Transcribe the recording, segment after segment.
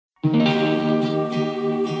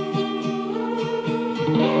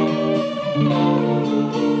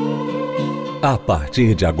A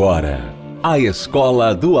partir de agora, a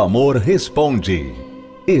Escola do Amor Responde.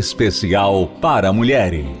 Especial para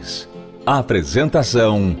mulheres.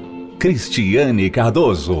 Apresentação: Cristiane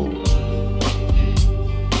Cardoso.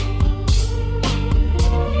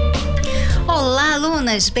 Olá,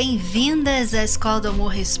 alunas! Bem-vindas à Escola do Amor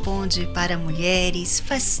Responde para mulheres.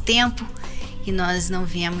 Faz tempo que nós não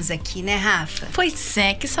viemos aqui, né, Rafa? Pois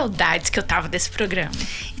é, que saudades que eu tava desse programa.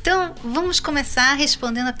 Então, vamos começar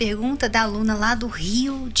respondendo a pergunta da aluna lá do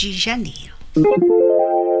Rio de Janeiro.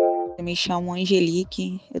 Eu me chamo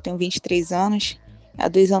Angelique, eu tenho 23 anos. Há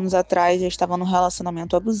 2 anos atrás eu estava num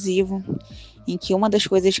relacionamento abusivo, em que uma das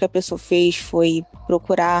coisas que a pessoa fez foi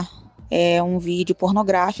procurar um vídeo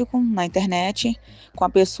pornográfico na internet com a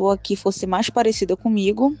pessoa que fosse mais parecida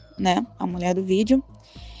comigo, né, a mulher do vídeo,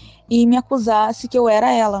 e me acusasse que eu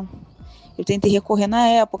era ela. Eu tentei recorrer na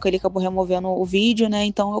época, ele acabou removendo o vídeo, né?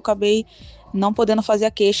 Então eu acabei não podendo fazer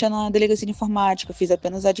a queixa na delegacia de informática, fiz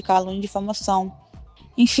apenas a de calúnia e difamação.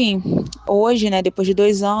 Enfim, hoje, né, depois de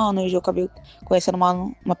 2 anos, eu acabei conhecendo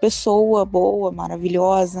uma pessoa boa,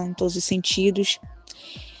 maravilhosa, em todos os sentidos.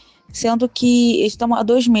 Sendo que estamos há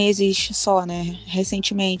 2 meses só, né,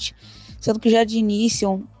 recentemente. Sendo que já de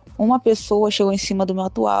início, uma pessoa chegou em cima do meu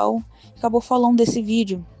atual e acabou falando desse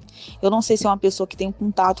vídeo. Eu não sei se é uma pessoa que tem um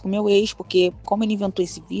contato com meu ex, porque como ele inventou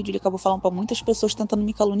esse vídeo, ele acabou falando para muitas pessoas tentando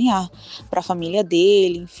me caluniar, para a família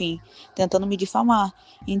dele, enfim, tentando me difamar.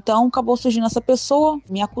 Então acabou surgindo essa pessoa,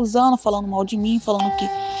 me acusando, falando mal de mim, falando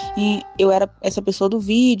que eu era essa pessoa do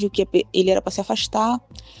vídeo, que ele era para se afastar.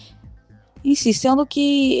 E sim, sendo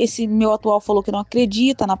que esse meu atual falou que não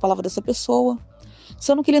acredita na palavra dessa pessoa,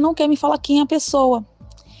 sendo que ele não quer me falar quem é a pessoa.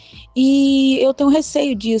 E eu tenho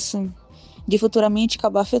receio disso, de futuramente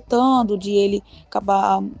acabar afetando, de ele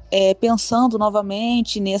acabar pensando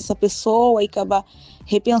novamente nessa pessoa e acabar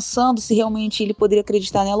repensando se realmente ele poderia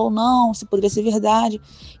acreditar nela ou não, se poderia ser verdade.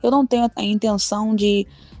 Eu não tenho a intenção de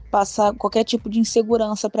passar qualquer tipo de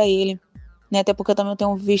insegurança para ele, né? Até porque eu também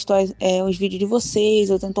tenho visto os vídeos de vocês,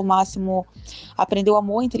 eu tento ao máximo aprender o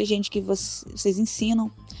amor inteligente que vocês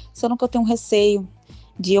ensinam, sendo que eu tenho receio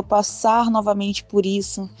de eu passar novamente por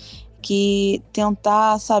isso, que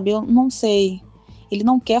tentar, sabe, eu não sei, ele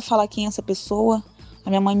não quer falar quem é essa pessoa, a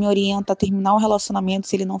minha mãe me orienta a terminar o relacionamento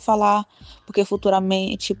se ele não falar, porque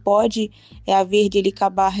futuramente pode haver de ele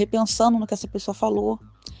acabar repensando no que essa pessoa falou,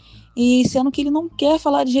 e sendo que ele não quer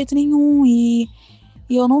falar de jeito nenhum, e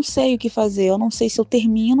eu não sei o que fazer, eu não sei se eu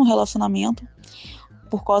termino o relacionamento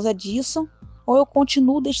por causa disso, ou eu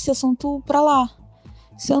continuo, deixo esse assunto pra lá,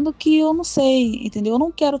 sendo que eu não sei, entendeu? Eu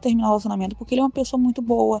não quero terminar o relacionamento, porque ele é uma pessoa muito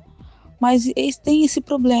boa, mas tem esse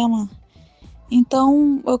problema.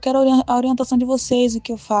 Então, eu quero a orientação de vocês, o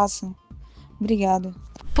que eu faço. Obrigada.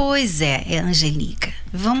 Pois é, Angelica.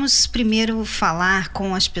 Vamos primeiro falar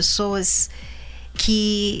com as pessoas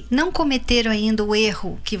que não cometeram ainda o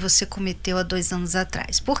erro que você cometeu há 2 anos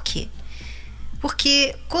atrás. Por quê?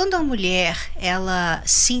 Porque quando a mulher, ela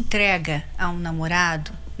se entrega a um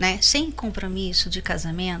namorado, né, sem compromisso de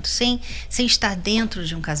casamento, sem estar dentro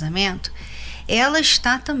de um casamento, ela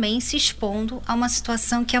está também se expondo a uma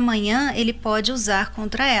situação que amanhã ele pode usar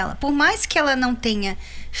contra ela. Por mais que ela não tenha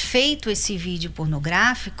feito esse vídeo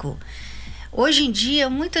pornográfico, hoje em dia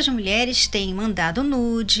muitas mulheres têm mandado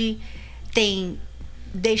nude, têm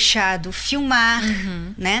deixado filmar,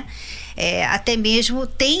 né? Até mesmo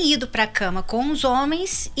tem ido para a cama com os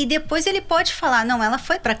homens e depois ele pode falar, não, ela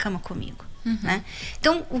foi para a cama comigo. Né?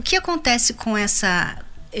 Então, o que acontece com essa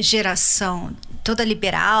geração toda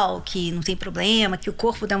liberal, que não tem problema, que o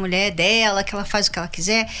corpo da mulher é dela, que ela faz o que ela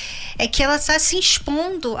quiser, é que ela está se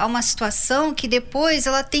expondo a uma situação que depois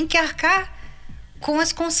ela tem que arcar com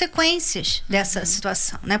as consequências dessa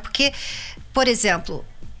situação, né? Porque, por exemplo,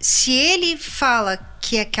 se ele fala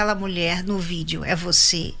que aquela mulher no vídeo é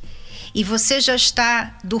você e você já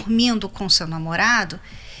está dormindo com seu namorado,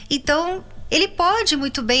 então ele pode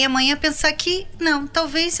muito bem amanhã pensar que não,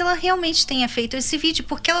 talvez ela realmente tenha feito esse vídeo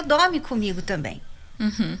porque ela dorme comigo também.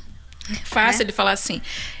 Fácil ele falar assim,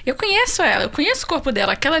 eu conheço ela, eu conheço o corpo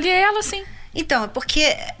dela, aquela ali é ela sim. Então, é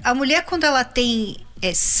porque a mulher, quando ela tem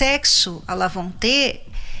sexo, ela vão ter,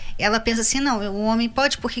 ela pensa assim, não, o homem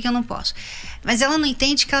pode, por que eu não posso? Mas ela não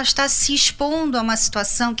entende que ela está se expondo a uma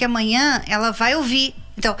situação que amanhã ela vai ouvir.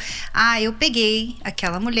 Então, eu peguei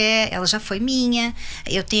aquela mulher, ela já foi minha,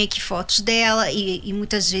 eu tenho aqui fotos dela e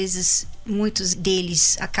muitas vezes muitos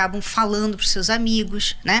deles acabam falando para os seus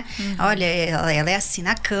amigos, né? Olha, ela é assim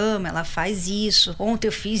na cama, ela faz isso, ontem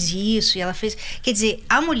eu fiz isso e ela fez... Quer dizer,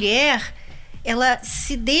 a mulher, ela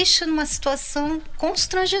se deixa numa situação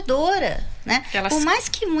constrangedora, né? Por mais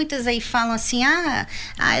que muitas aí falam assim,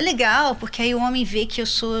 é legal, porque aí o homem vê que eu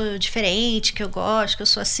sou diferente, que eu gosto, que eu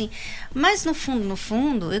sou assim. Mas no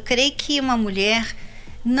fundo, eu creio que uma mulher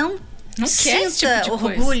não quer esse tipo de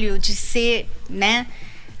orgulho de ser, né,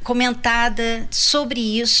 comentada sobre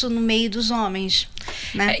isso no meio dos homens,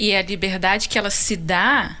 né? E a liberdade que ela se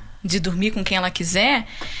dá de dormir com quem ela quiser,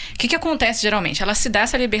 o que acontece geralmente? Ela se dá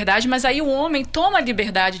essa liberdade, mas aí o homem toma a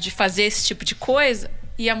liberdade de fazer esse tipo de coisa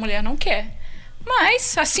e a mulher não quer.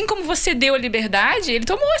 Mas, assim como você deu a liberdade, ele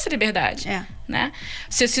tomou essa liberdade, né?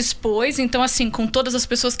 Você se expôs, então assim, com todas as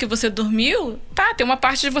pessoas que você dormiu, tem uma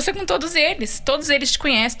parte de você com todos eles te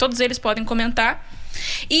conhecem, todos eles podem comentar,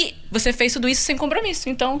 e você fez tudo isso sem compromisso,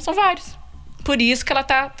 então são vários. Por isso que ela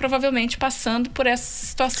está provavelmente passando por essa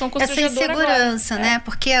situação constrangedora. Essa insegurança, agora, né?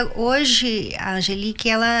 Porque hoje a Angelique,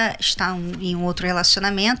 ela está em um outro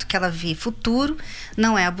relacionamento, que ela vê futuro,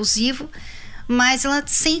 não é abusivo, mas ela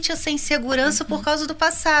sente essa insegurança por causa do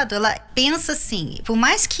passado. Ela pensa assim, por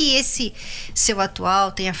mais que esse seu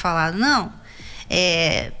atual tenha falado, não,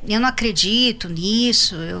 eu não acredito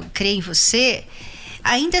nisso, eu creio em você,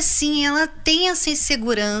 ainda assim ela tem essa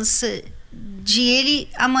insegurança de ele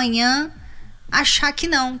amanhã achar que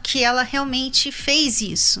não, que ela realmente fez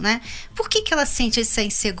isso, né? Por que ela sente essa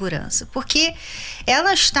insegurança? Porque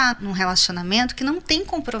ela está num relacionamento que não tem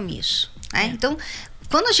compromisso, né? Então,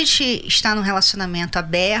 quando a gente está num relacionamento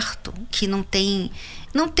aberto, que não tem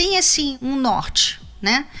assim, um norte,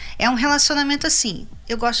 né? É um relacionamento assim,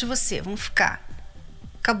 eu gosto de você, vamos ficar.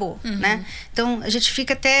 Acabou, né? Então, a gente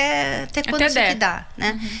fica até quando isso que dá,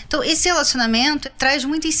 né? Então, esse relacionamento traz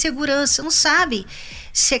muita insegurança. Não sabe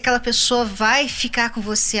se aquela pessoa vai ficar com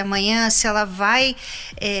você amanhã, se ela vai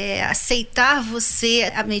aceitar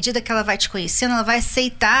você à medida que ela vai te conhecendo, ela vai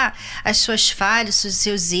aceitar as suas falhas, os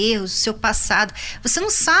seus erros, o seu passado. Você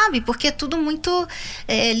não sabe, porque é tudo muito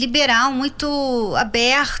liberal, muito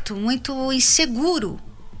aberto, muito inseguro,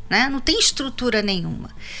 né? Não tem estrutura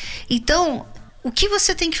nenhuma. Então, o que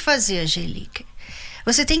você tem que fazer, Angelique?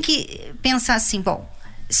 Você tem que pensar assim, bom,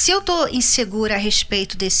 se eu estou insegura a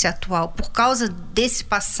respeito desse atual por causa desse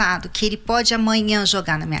passado que ele pode amanhã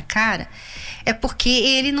jogar na minha cara, é porque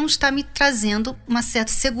ele não está me trazendo uma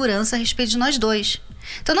certa segurança a respeito de nós dois.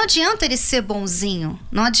 Então não adianta ele ser bonzinho,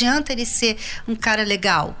 não adianta ele ser um cara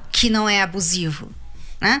legal, que não é abusivo,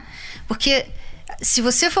 né? Porque se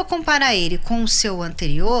você for comparar ele com o seu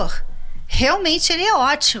anterior, realmente ele é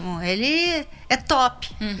ótimo, ele é top,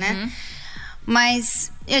 né? Mas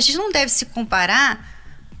a gente não deve se comparar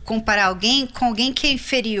alguém com alguém que é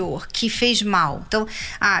inferior, que fez mal. Então,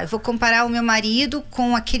 eu vou comparar o meu marido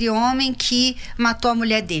com aquele homem que matou a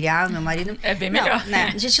mulher dele. O meu marido... É bem melhor. Não,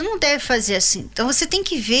 né? A gente não deve fazer assim. Então, você tem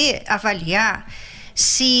que avaliar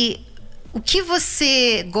se o que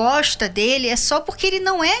você gosta dele é só porque ele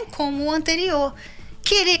não é como o anterior.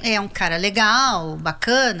 Que ele é um cara legal,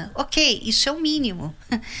 bacana, ok, isso é o mínimo.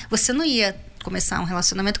 Você não ia começar um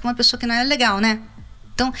relacionamento com uma pessoa que não era legal, né?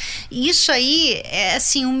 Então, isso aí é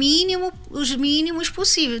assim, os mínimos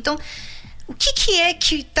possíveis. Então, o que é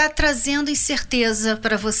que está trazendo incerteza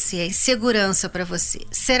para você, insegurança para você?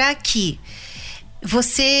 Será que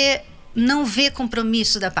você não vê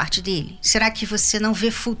compromisso da parte dele? Será que você não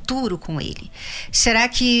vê futuro com ele? Será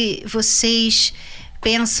que vocês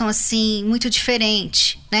pensam assim, muito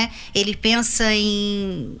diferente, né? Ele pensa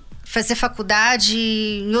em fazer faculdade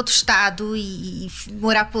em outro estado e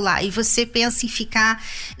morar por lá, e você pensa em ficar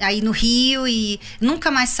aí no Rio e nunca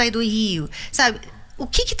mais sair do Rio, sabe? O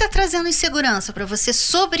que está trazendo insegurança para você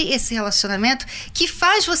sobre esse relacionamento que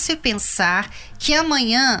faz você pensar que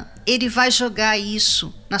amanhã ele vai jogar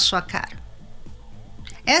isso na sua cara?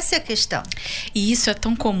 Essa é a questão. E isso é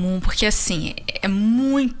tão comum, porque assim, é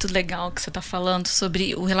muito legal que você está falando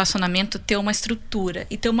sobre o relacionamento ter uma estrutura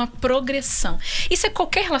e ter uma progressão. Isso é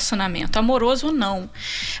qualquer relacionamento, amoroso ou não.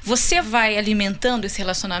 Você vai alimentando esse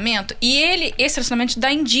relacionamento e esse relacionamento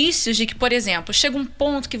dá indícios de que, por exemplo, chega um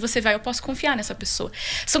ponto que você eu posso confiar nessa pessoa.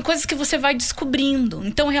 São coisas que você vai descobrindo.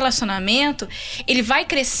 Então o relacionamento, ele vai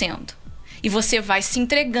crescendo. E você vai se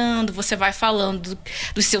entregando, você vai falando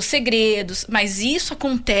dos seus segredos, mas isso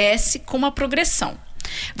acontece com uma progressão.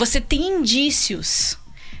 Você tem indícios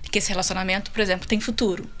que esse relacionamento, por exemplo, tem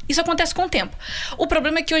futuro. Isso acontece com o tempo. O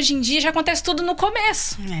problema é que hoje em dia já acontece tudo no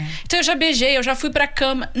começo. Então eu já beijei, eu já fui pra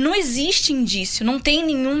cama. Não existe indício, não tem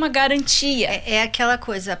nenhuma garantia. É aquela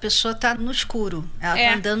coisa, a pessoa tá no escuro. Ela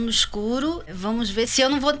tá andando no escuro, vamos ver se eu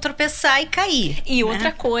não vou tropeçar e cair. E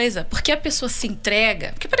outra coisa, porque a pessoa se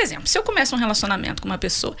entrega... Porque, por exemplo, se eu começo um relacionamento com uma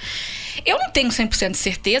pessoa, eu não tenho 100% de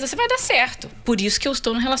certeza se vai dar certo. Por isso que eu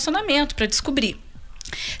estou no relacionamento, pra descobrir.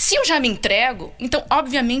 Se eu já me entrego, então,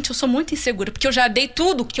 obviamente, eu sou muito insegura, porque eu já dei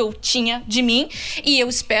tudo que eu tinha de mim e eu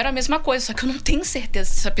espero a mesma coisa, só que eu não tenho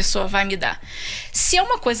certeza se essa pessoa vai me dar. Se é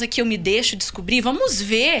uma coisa que eu me deixo descobrir, vamos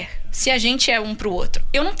ver se a gente é um pro outro.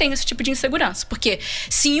 Eu não tenho esse tipo de insegurança, porque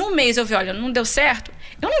se em um mês eu ver, olha, não deu certo,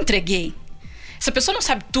 eu não entreguei. Essa pessoa não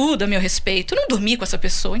sabe tudo a meu respeito, eu não dormi com essa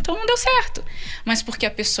pessoa, então não deu certo. Mas porque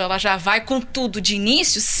a pessoa ela já vai com tudo de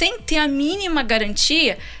início, sem ter a mínima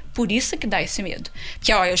garantia. Por isso que dá esse medo.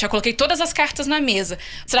 Porque, ó, eu já coloquei todas as cartas na mesa.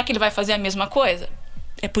 Será que ele vai fazer a mesma coisa?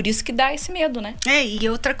 É por isso que dá esse medo, né? E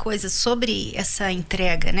outra coisa, sobre essa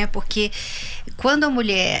entrega, né? Porque quando a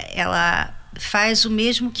mulher, ela faz o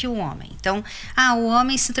mesmo que o homem. Então, o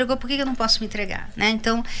homem se entregou, por que eu não posso me entregar? Né?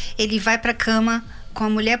 Então, ele vai pra cama com a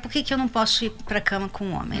mulher, por que eu não posso ir pra cama com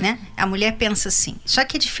o homem, né? A mulher pensa assim. Só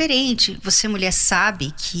que é diferente. Você, mulher,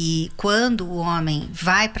 sabe que quando o homem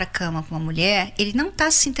vai pra cama com a mulher, ele não tá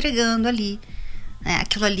se entregando ali. Né?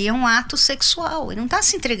 Aquilo ali é um ato sexual. Ele não tá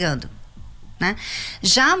se entregando. Né?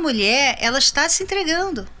 Já a mulher, ela está se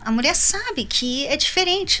entregando. A mulher sabe que é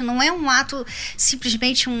diferente. Não é um ato,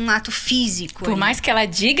 simplesmente um ato físico. Por mais que ela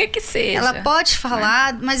diga que seja. Ela pode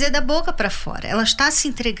falar, mas é da boca para fora. Ela está se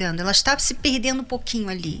entregando, ela está se perdendo um pouquinho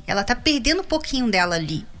ali. Ela está perdendo um pouquinho dela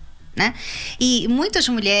ali. Né? E muitas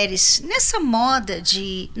mulheres, nessa moda,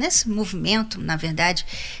 nesse movimento, na verdade,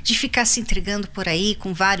 de ficar se entregando por aí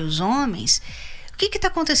com vários homens, o que está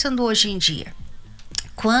acontecendo hoje em dia?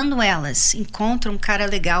 Quando elas encontram um cara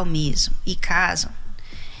legal mesmo e casam,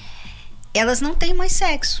 elas não têm mais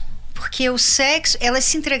sexo. Porque o sexo, elas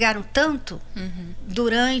se entregaram tanto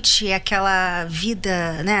durante aquela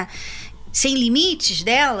vida, né, sem limites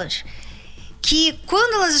delas, que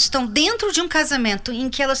quando elas estão dentro de um casamento em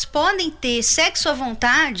que elas podem ter sexo à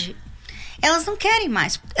vontade, elas não querem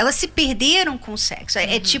mais. Elas se perderam com o sexo.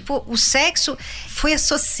 É tipo, o sexo foi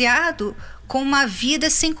associado com uma vida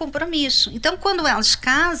sem compromisso. Então, quando elas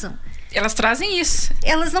casam, elas trazem isso.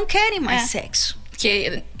 Elas não querem mais sexo.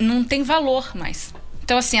 Porque não tem valor mais.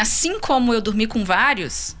 Então, assim como eu dormi com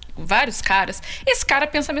vários caras, esse cara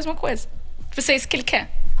pensa a mesma coisa. É isso que ele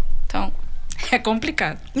quer. Então, é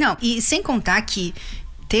complicado. Não, e sem contar que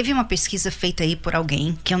teve uma pesquisa feita aí por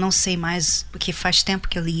alguém, que eu não sei mais, porque faz tempo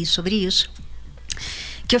que eu li sobre isso,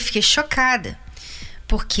 que eu fiquei chocada.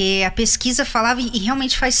 Porque a pesquisa falava, e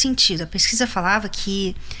realmente faz sentido, a pesquisa falava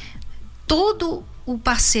que todo o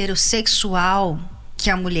parceiro sexual que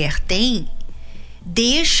a mulher tem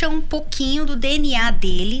deixa um pouquinho do DNA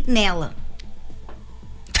dele nela.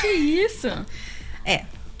 Que isso?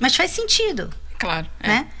 Mas faz sentido. Claro,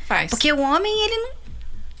 né? Faz. Porque o homem, ele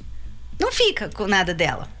não fica com nada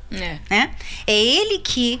dela. Né? É ele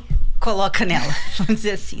que coloca nela, vamos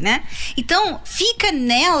dizer assim, né? Então, fica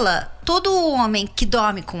nela, todo homem que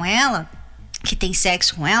dorme com ela, que tem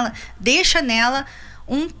sexo com ela, deixa nela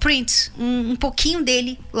um print, um pouquinho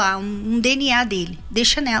dele lá, um DNA dele,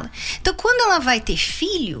 deixa nela. Então, quando ela vai ter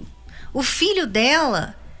filho, o filho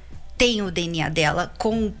dela tem o DNA dela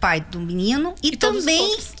com o pai do menino e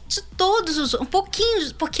também de todos os um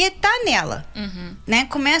pouquinho, porque tá nela, né?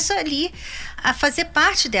 Começa ali a fazer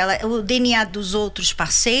parte dela. O DNA dos outros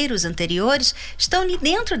parceiros anteriores estão ali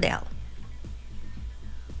dentro dela.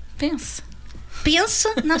 Pensa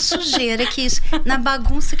na sujeira que isso, na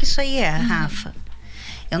bagunça que isso aí é, Rafa.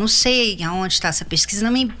 Eu não sei aonde está essa pesquisa,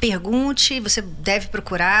 não me pergunte, você deve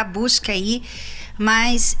procurar, busca aí.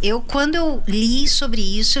 Mas quando eu li sobre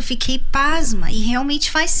isso, eu fiquei pasma e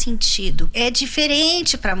realmente faz sentido. É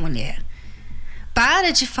diferente para a mulher.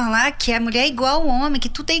 Para de falar que a mulher é igual ao homem, que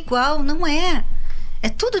tudo é igual. Não é. É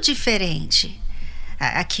tudo diferente.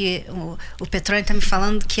 Aqui o Petrônio está me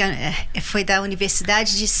falando que foi da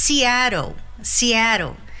Universidade de Seattle,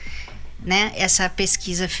 né? Essa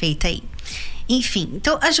pesquisa feita aí. Enfim,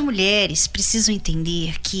 então as mulheres precisam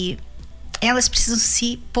entender que elas precisam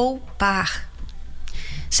se poupar.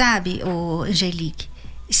 Sabe, Angelique,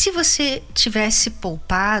 se você tivesse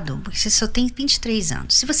poupado, porque você só tem 23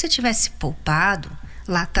 anos, se você tivesse poupado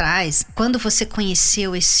lá atrás, quando você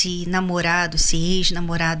conheceu esse namorado, esse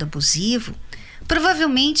ex-namorado abusivo,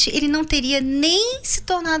 provavelmente ele não teria nem se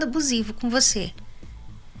tornado abusivo com você.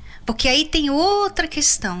 Porque aí tem outra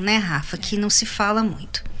questão, né, Rafa, que não se fala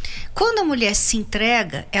muito. Quando a mulher se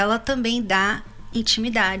entrega, ela também dá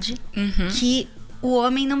intimidade que o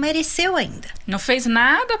homem não mereceu ainda. Não fez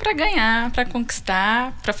nada para ganhar, para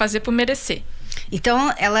conquistar, para fazer por merecer.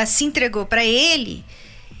 Então, ela se entregou para ele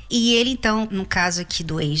e ele, então, no caso aqui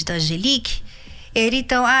do ex da Angelique, ele,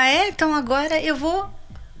 então, então agora eu vou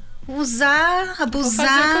usar,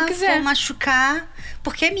 abusar, vou machucar,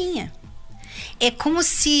 porque é minha. É como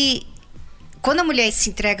se, quando a mulher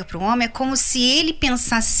se entrega para o homem, é como se ele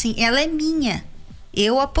pensasse assim, ela é minha.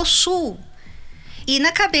 eu a possuo. E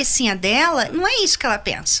na cabecinha dela, não é isso que ela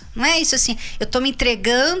pensa. Não é isso assim, eu tô me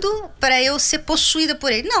entregando para eu ser possuída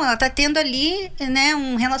por ele. Não, ela tá tendo ali, né,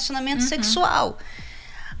 um relacionamento sexual.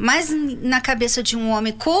 Mas na cabeça de um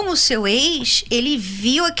homem como o seu ex, ele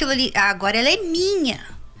viu aquilo ali, agora ela é minha.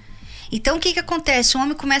 Então o que acontece? O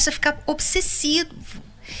homem começa a ficar obsessivo.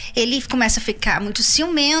 Ele começa a ficar muito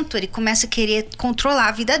ciumento, ele começa a querer controlar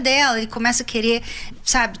a vida dela, ele começa a querer,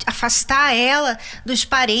 sabe, afastar ela dos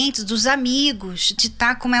parentes, dos amigos, de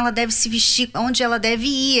estar como ela deve se vestir, onde ela deve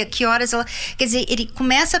ir, a que horas ela... Quer dizer, ele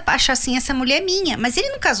começa a achar assim, essa mulher é minha, mas ele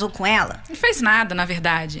não casou com ela. Não fez nada, na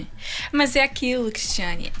verdade. Mas é aquilo,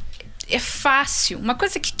 Cristiane... É fácil, uma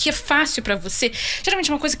coisa que é fácil pra você,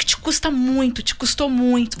 geralmente é uma coisa que te custa muito, te custou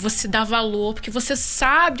muito, você dá valor, porque você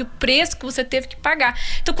sabe o preço que você teve que pagar.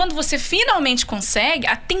 Então, quando você finalmente consegue,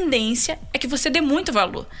 a tendência é que você dê muito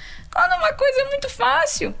valor. Quando uma coisa é muito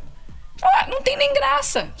fácil, não tem nem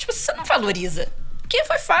graça. Tipo, você não valoriza. Porque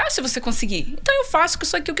foi fácil você conseguir. Então, eu faço com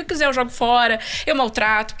isso aqui o que eu quiser, eu jogo fora, eu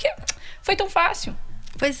maltrato, porque foi tão fácil.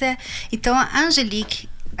 Pois é. Então, a Angelique,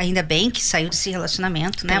 ainda bem que saiu desse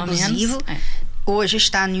relacionamento, né, abusivo. Hoje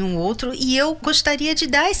está em um outro. E eu gostaria de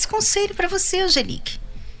dar esse conselho para você, Angelique.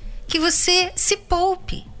 Que você se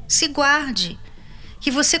poupe, se guarde. Que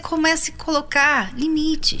você comece a colocar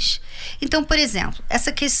limites. Então, por exemplo,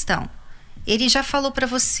 essa questão. Ele já falou para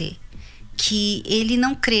você que ele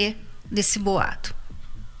não crê nesse boato.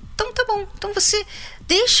 Então, tá bom. Então, você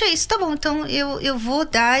deixa isso. Tá bom, então eu vou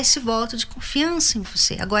dar esse voto de confiança em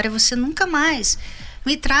você. Agora, você nunca mais...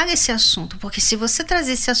 me traga esse assunto, porque se você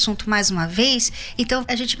trazer esse assunto mais uma vez, então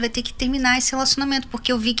a gente vai ter que terminar esse relacionamento,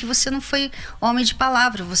 porque eu vi que você não foi homem de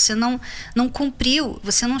palavra, você não cumpriu,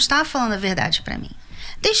 você não está falando a verdade para mim.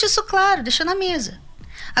 Deixa isso claro, deixa na mesa.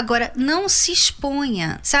 Agora, não se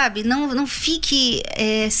exponha, sabe? Não fique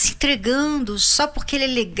se entregando só porque ele é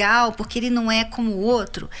legal, porque ele não é como o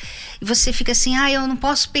outro. E você fica assim, eu não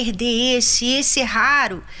posso perder esse é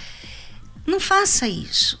raro. Não faça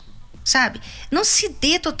isso. Sabe? Não se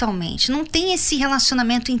dê totalmente, não tem esse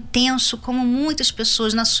relacionamento intenso como muitas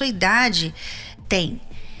pessoas na sua idade têm.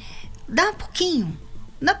 Dá pouquinho.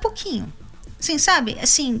 Assim, sabe?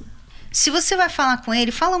 Assim, se você vai falar com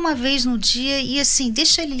ele, fala uma vez no dia e assim,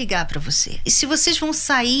 deixa ele ligar para você. E se vocês vão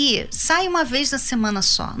sair, sai uma vez na semana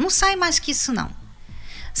só. Não sai mais que isso, não.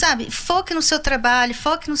 Sabe? Foque no seu trabalho,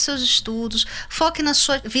 foque nos seus estudos, foque na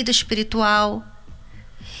sua vida espiritual.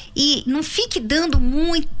 E não fique dando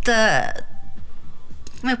muita,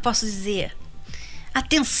 como eu posso dizer,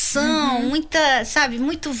 atenção, muita, sabe,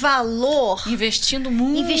 muito valor. Investindo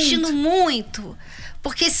muito.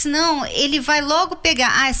 Porque senão ele vai logo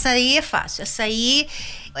pegar, essa aí é fácil, essa aí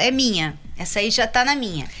é minha, essa aí já tá na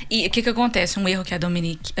minha. E o que acontece? Um erro que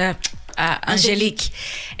a Angelique,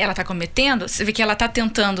 ela tá cometendo, você vê que ela tá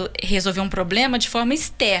tentando resolver um problema de forma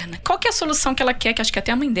externa. Qual que é a solução que ela quer, que acho que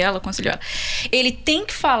até a mãe dela aconselhou ela? Ele tem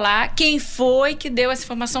que falar quem foi que deu essa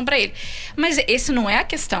informação pra ele. Mas esse não é a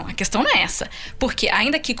questão não é essa. Porque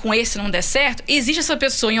ainda que com esse não der certo, existe essa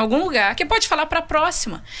pessoa em algum lugar que pode falar pra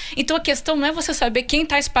próxima. Então a questão não é você saber quem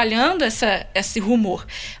tá espalhando esse rumor,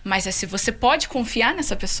 mas é se você pode confiar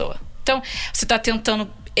nessa pessoa. Então, você tá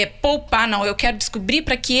tentando poupar, não, eu quero descobrir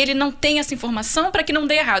para que ele não tenha essa informação, para que não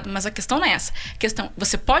dê errado. Mas a questão não é essa. A questão,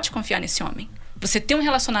 você pode confiar nesse homem. Você tem um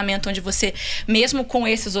relacionamento onde você, mesmo com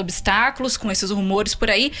esses obstáculos, com esses rumores por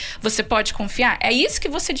aí, você pode confiar. É isso que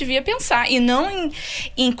você devia pensar. E não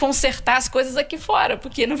em consertar as coisas aqui fora,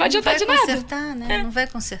 porque não vai adiantar de nada. Não vai consertar, né? Não vai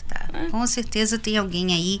consertar. Com certeza tem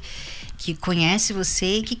alguém aí que conhece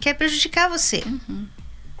você e que quer prejudicar você.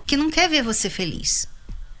 Que não quer ver você feliz.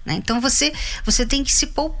 Né? Então você tem que se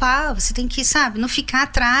poupar, você tem que, sabe, não ficar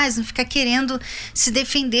atrás, não ficar querendo se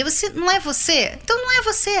defender. Você não é você, então não é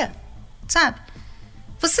você, sabe?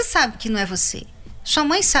 Você sabe que não é você, sua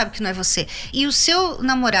mãe sabe que não é você. E o seu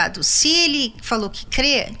namorado, se ele falou que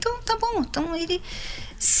crê, então tá bom, então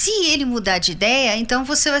se ele mudar de ideia, então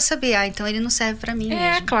você vai saber, então ele não serve pra mim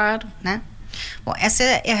mesmo. Claro, né? Bom, essa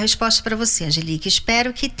é a resposta para você, Angelique.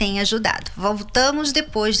 Espero que tenha ajudado. Voltamos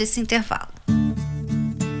depois desse intervalo.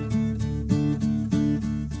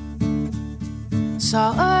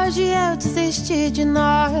 Só hoje eu desisti de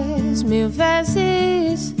nós 1000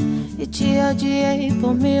 vezes e te odiei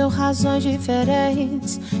por 1000 razões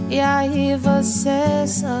diferentes. E aí você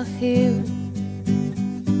sorriu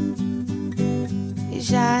e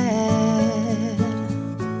já era.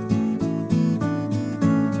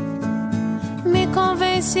 Me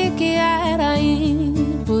convenci que era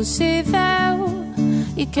impossível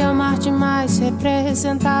e que amar demais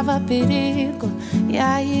representava perigo. E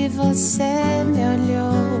aí você me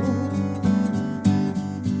olhou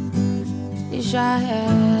e já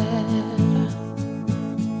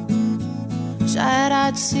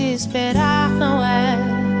era de se esperar, não é?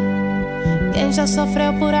 Quem já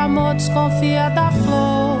sofreu por amor desconfia da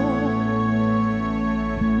flor.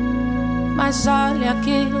 Mas olha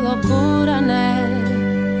que loucura, né?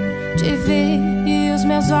 Te vi e os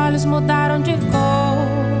meus olhos mudaram de cor.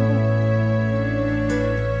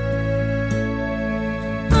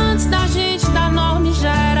 Antes da gente dar nome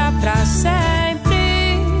já era pra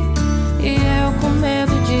sempre, e eu com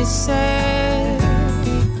medo de ser.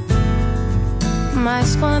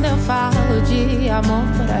 Mas quando eu falo de amor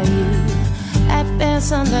por aí, é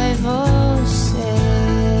pensando em você.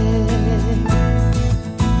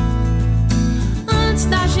 Antes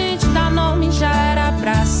da gente dar nome já era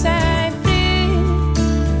pra sempre,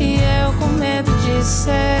 e eu com medo de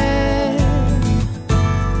ser.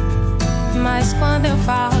 Mas quando eu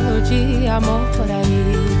falo de amor por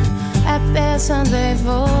aí, é pensando em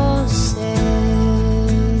você.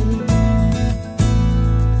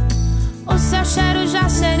 O seu cheiro já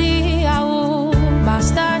seria o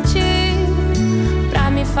bastante pra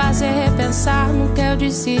me fazer repensar no que eu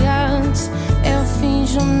disse antes. Eu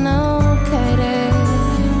finjo não querer,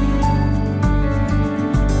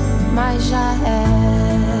 mas já é.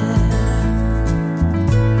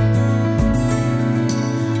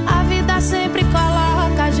 A vida sempre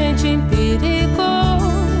coloca a gente em perigo,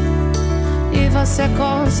 e você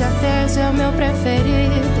com certeza é o meu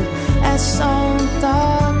preferido. É só um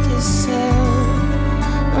toque seu,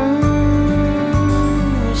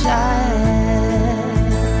 já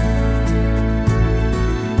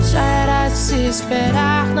era de se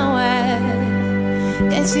esperar, não é?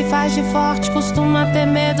 Quem se faz de forte costuma ter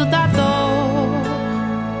medo da dor.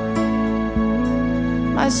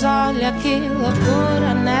 Mas olha que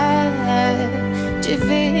loucura, né? Te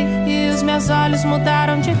vi e os meus olhos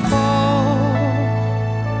mudaram de cor.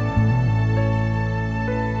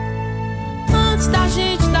 Antes da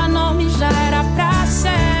gente dar nome já era pra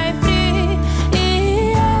sempre,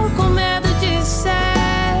 e eu com medo de ser.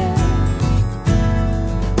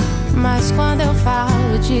 Mas quando eu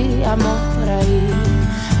falo de amor por aí,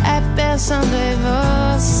 é pensando em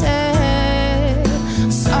você,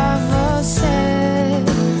 só você.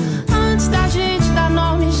 Antes da gente dar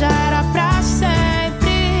nome já era pra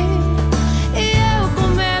sempre, e eu com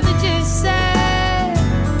medo de ser.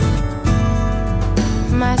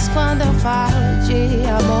 Mas quando eu falo de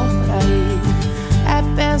amor por aí, é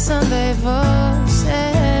pensando em você.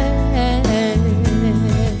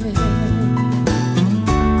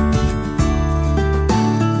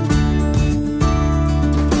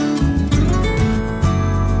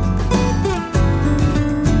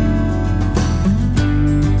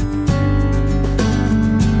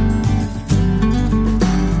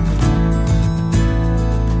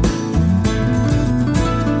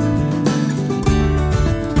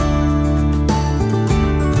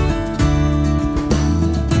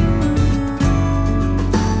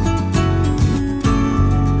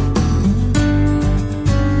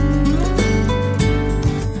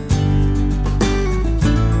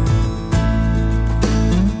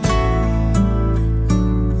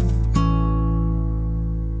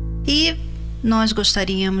 Nós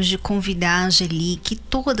gostaríamos de convidar a Angelique e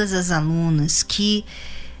todas as alunas que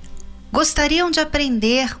gostariam de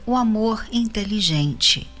aprender o amor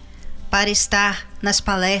inteligente para estar nas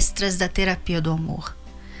palestras da terapia do amor.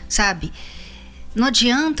 Sabe, não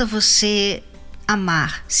adianta você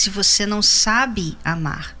amar se você não sabe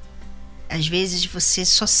amar. Às vezes você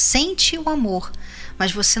só sente o amor,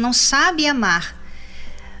 mas você não sabe amar.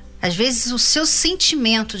 Às vezes o seu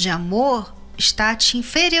sentimento de amor está te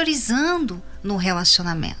inferiorizando no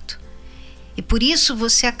relacionamento. E por isso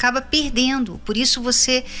você acaba perdendo, por isso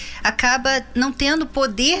você acaba não tendo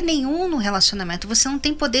poder nenhum no relacionamento. Você não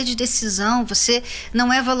tem poder de decisão, você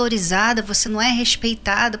não é valorizada, você não é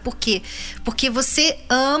respeitada. Por quê? Porque você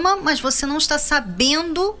ama, mas você não está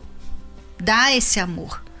sabendo dar esse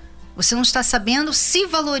amor. Você não está sabendo se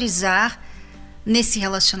valorizar nesse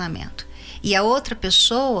relacionamento. E a outra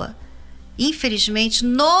pessoa, infelizmente,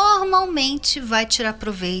 normalmente vai tirar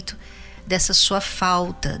proveito dessa sua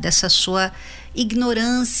falta, dessa sua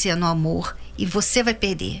ignorância no amor, e você vai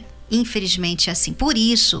perder. Infelizmente é assim. Por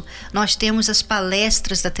isso, nós temos as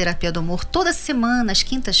palestras da terapia do amor toda semana, às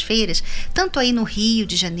quintas-feiras, tanto aí no Rio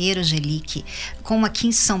de Janeiro, Angelique, como aqui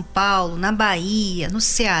em São Paulo, na Bahia, no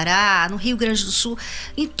Ceará, no Rio Grande do Sul.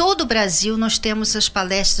 Em todo o Brasil, nós temos as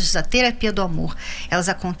palestras da terapia do amor. Elas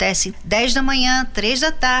acontecem 10 da manhã, 3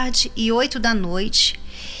 da tarde e 8 da noite.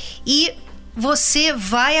 E você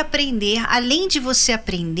vai aprender, além de você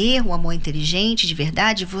aprender o amor inteligente de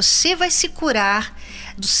verdade, você vai se curar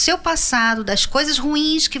do seu passado, das coisas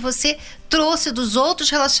ruins que você trouxe dos outros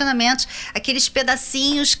relacionamentos, aqueles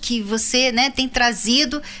pedacinhos que você, né, tem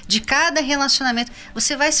trazido de cada relacionamento.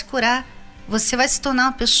 Você vai se curar, você vai se tornar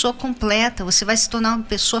uma pessoa completa, você vai se tornar uma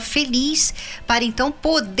pessoa feliz, para então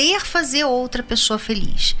poder fazer outra pessoa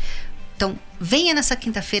feliz. Então, venha nessa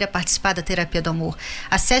quinta-feira participar da Terapia do Amor.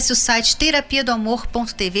 Acesse o site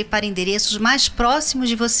terapiadoamor.tv para endereços mais próximos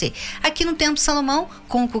de você. Aqui no Templo Salomão,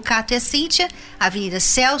 com o Cucato e a Cíntia, Avenida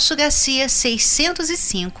Celso Garcia,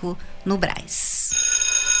 605, no Brás.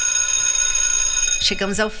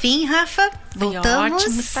 Chegamos ao fim, Rafa. Voltamos.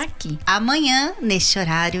 Ótimo estar aqui. Amanhã, neste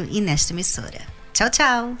horário e nesta emissora. Tchau,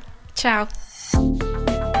 tchau. Tchau.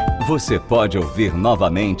 Você pode ouvir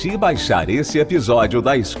novamente e baixar esse episódio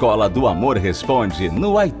da Escola do Amor Responde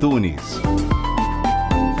no iTunes.